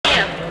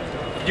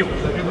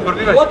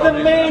What the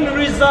main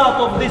result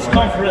of this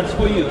conference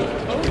for you?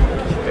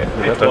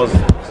 It was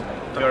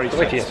very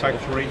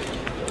satisfactory.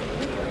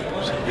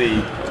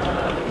 The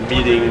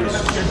meetings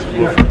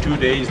were for 2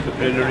 days, the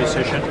plenary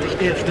session.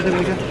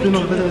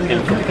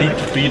 In complete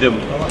freedom,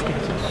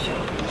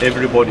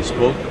 everybody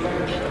spoke.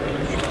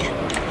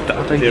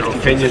 Their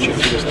opinions,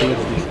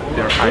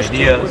 their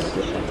ideas,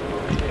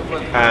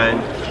 and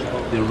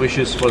their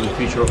wishes for the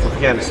future of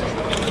Afghanistan.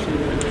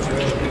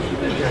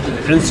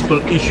 The principal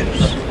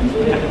issues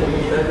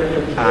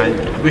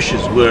and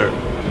wishes were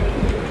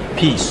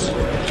peace,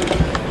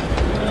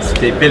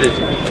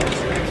 stability,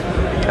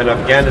 an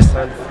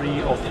Afghanistan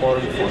free of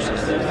foreign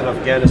forces, an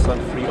Afghanistan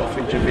free of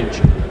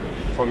intervention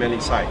from any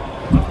side,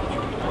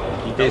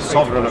 a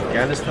sovereign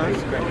Afghanistan,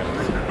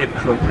 a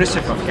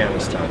progressive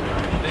Afghanistan,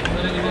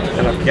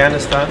 an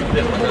Afghanistan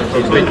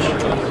in which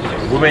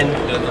women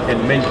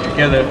and men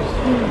together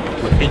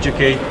will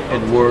educate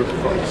and work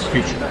for its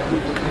future.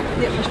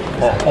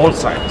 On all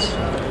sides,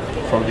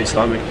 from the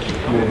Islamic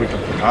movement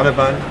of the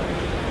Taliban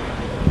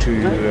to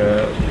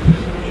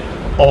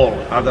all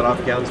other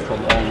Afghans from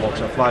all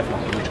walks of life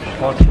and political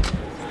parties.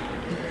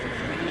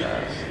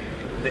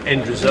 The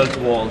end result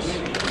was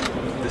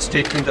the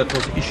statement that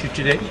was issued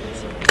today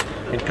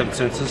in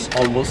consensus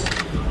almost.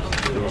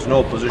 There was no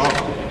opposition.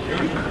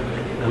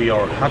 We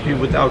are happy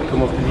with the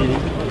outcome of the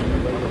meeting,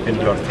 and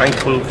we are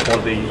thankful for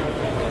the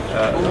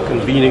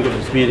convening of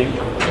this meeting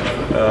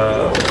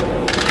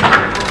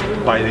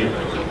by the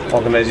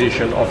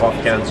organization of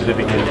Afghans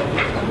living in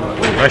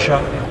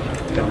Russia,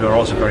 and we are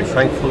also very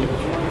thankful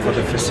for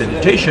the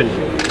facilitation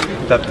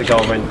that the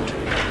government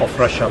of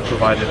Russia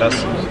provided us,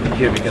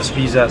 giving us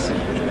visas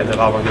and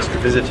allowing us to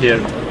visit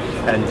here,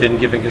 and then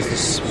giving us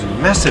this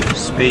massive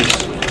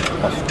space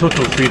of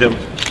total freedom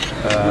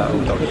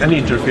without any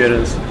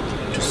interference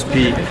to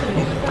speak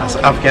as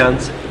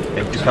Afghans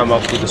and to come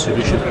up with a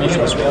solution, which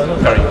was very,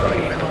 very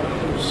good.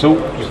 So,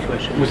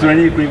 was there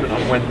any agreement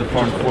on when the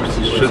foreign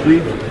forces should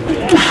leave?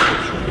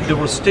 There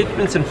were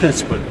statements in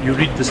principle. You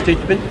read the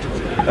statement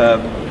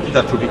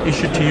that will be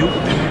issued to you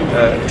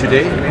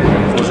today.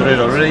 It was read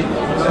already.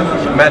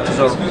 Matters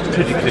are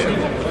pretty clear.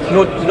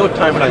 No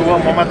timeline.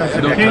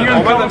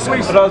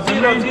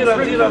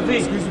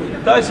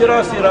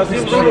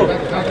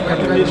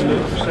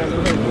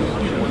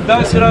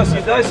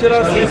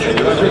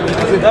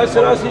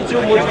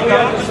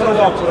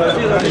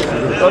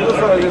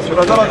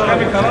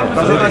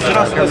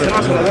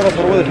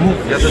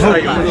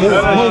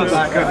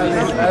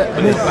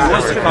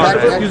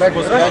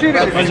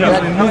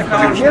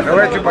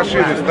 Давайте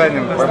пошире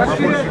станем.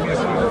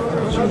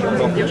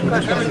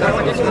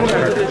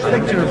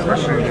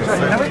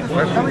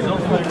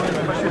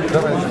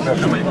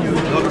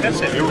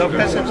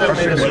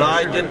 Well,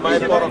 I did my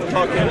part of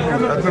talking.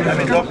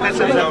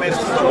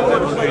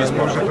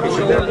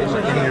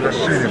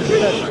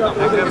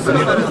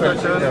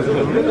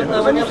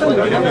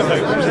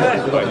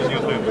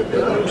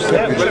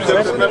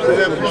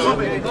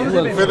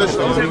 Finished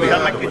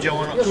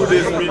 2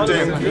 days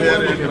meeting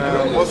here in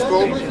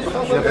Moscow,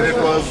 and it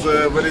was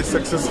very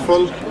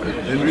successful,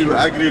 and we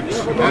agreed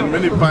on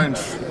many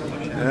points,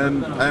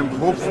 and I am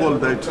hopeful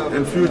that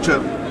in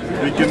future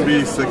we can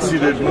be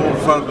succeeded more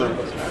further,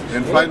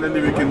 and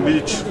finally we can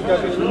reach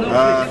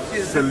a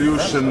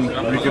solution.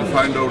 We can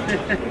find out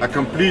a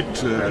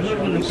complete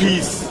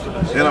peace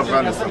in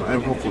Afghanistan. I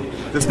am hopeful.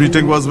 This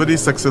meeting was very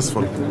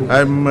successful.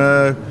 I am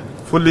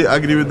fully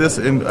agree with this,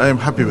 and I am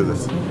happy with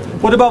this.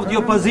 What about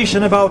your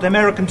position about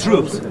American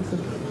troops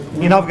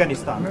in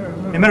Afghanistan,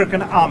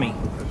 American army?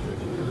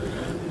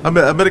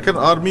 American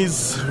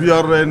armies, we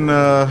are in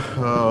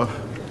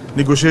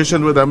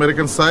negotiation with the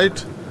American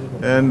side,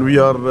 and we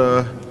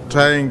are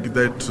trying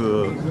that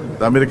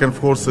the American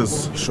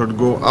forces should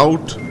go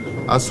out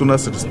as soon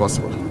as it is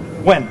possible.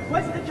 When?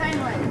 What's the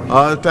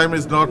timeline? Time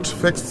is not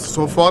fixed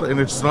so far, and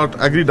it's not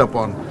agreed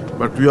upon,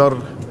 but we are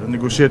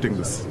negotiating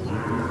this.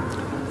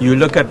 You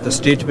look at the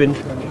statement,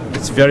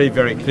 it's very,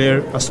 very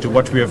clear as to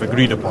what we have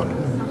agreed upon.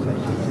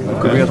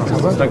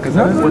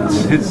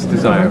 What's his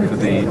desire for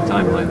the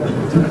timeline?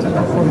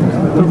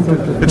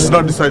 It's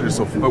not decided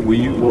so far. What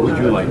would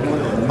you like?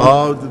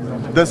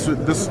 This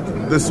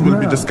will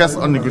be discussed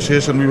on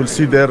negotiation. We will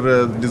see their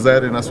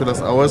desire as well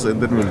as ours,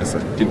 and then we will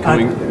decide. In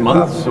coming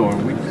months or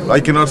weeks? I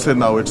cannot say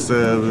now. It's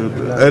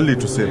early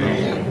to say now.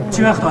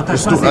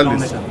 It's too early.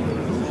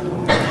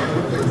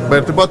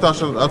 بارتباط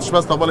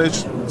اتشباس طبعا هيك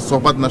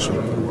صحبات نشر.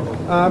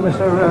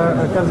 Mr.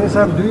 Kerzi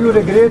sir, do you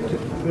regret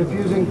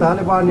refusing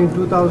Taliban in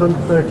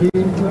 2013?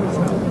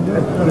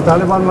 The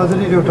Taliban was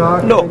ready to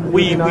talk. No,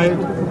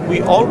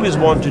 we always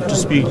wanted to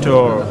speak to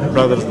our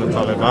brothers the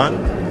Taliban.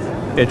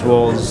 It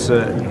was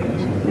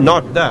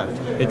not that.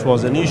 It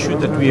was an issue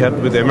that we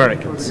had with the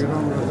Americans,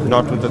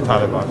 not with the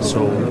Taliban. So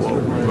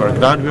we're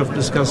glad we have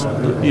discussed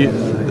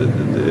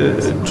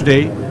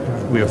today.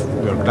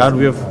 We're glad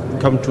we have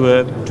come to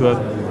a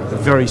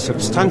very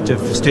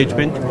substantive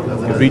statement.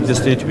 You read the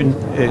statement,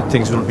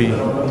 things will be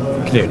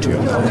clear to you.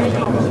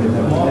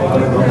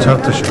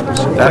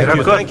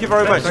 Thank you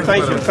very much.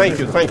 Thank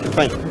you.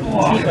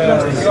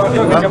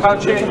 Talking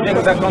about changing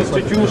the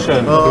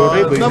constitution.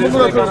 There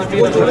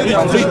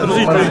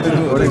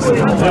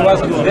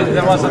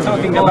was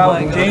talking about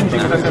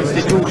changing the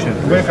constitution.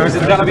 Is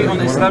it going to be on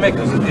Islamic?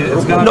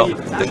 It's going to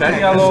be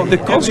Sharia law.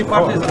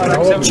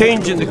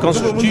 Changing the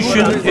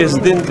constitution is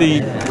then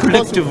the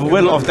collective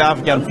will of the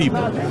Afghan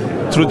people.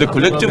 Through the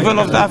collective will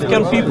of the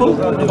Afghan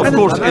people, of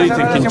course,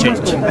 anything can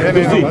change.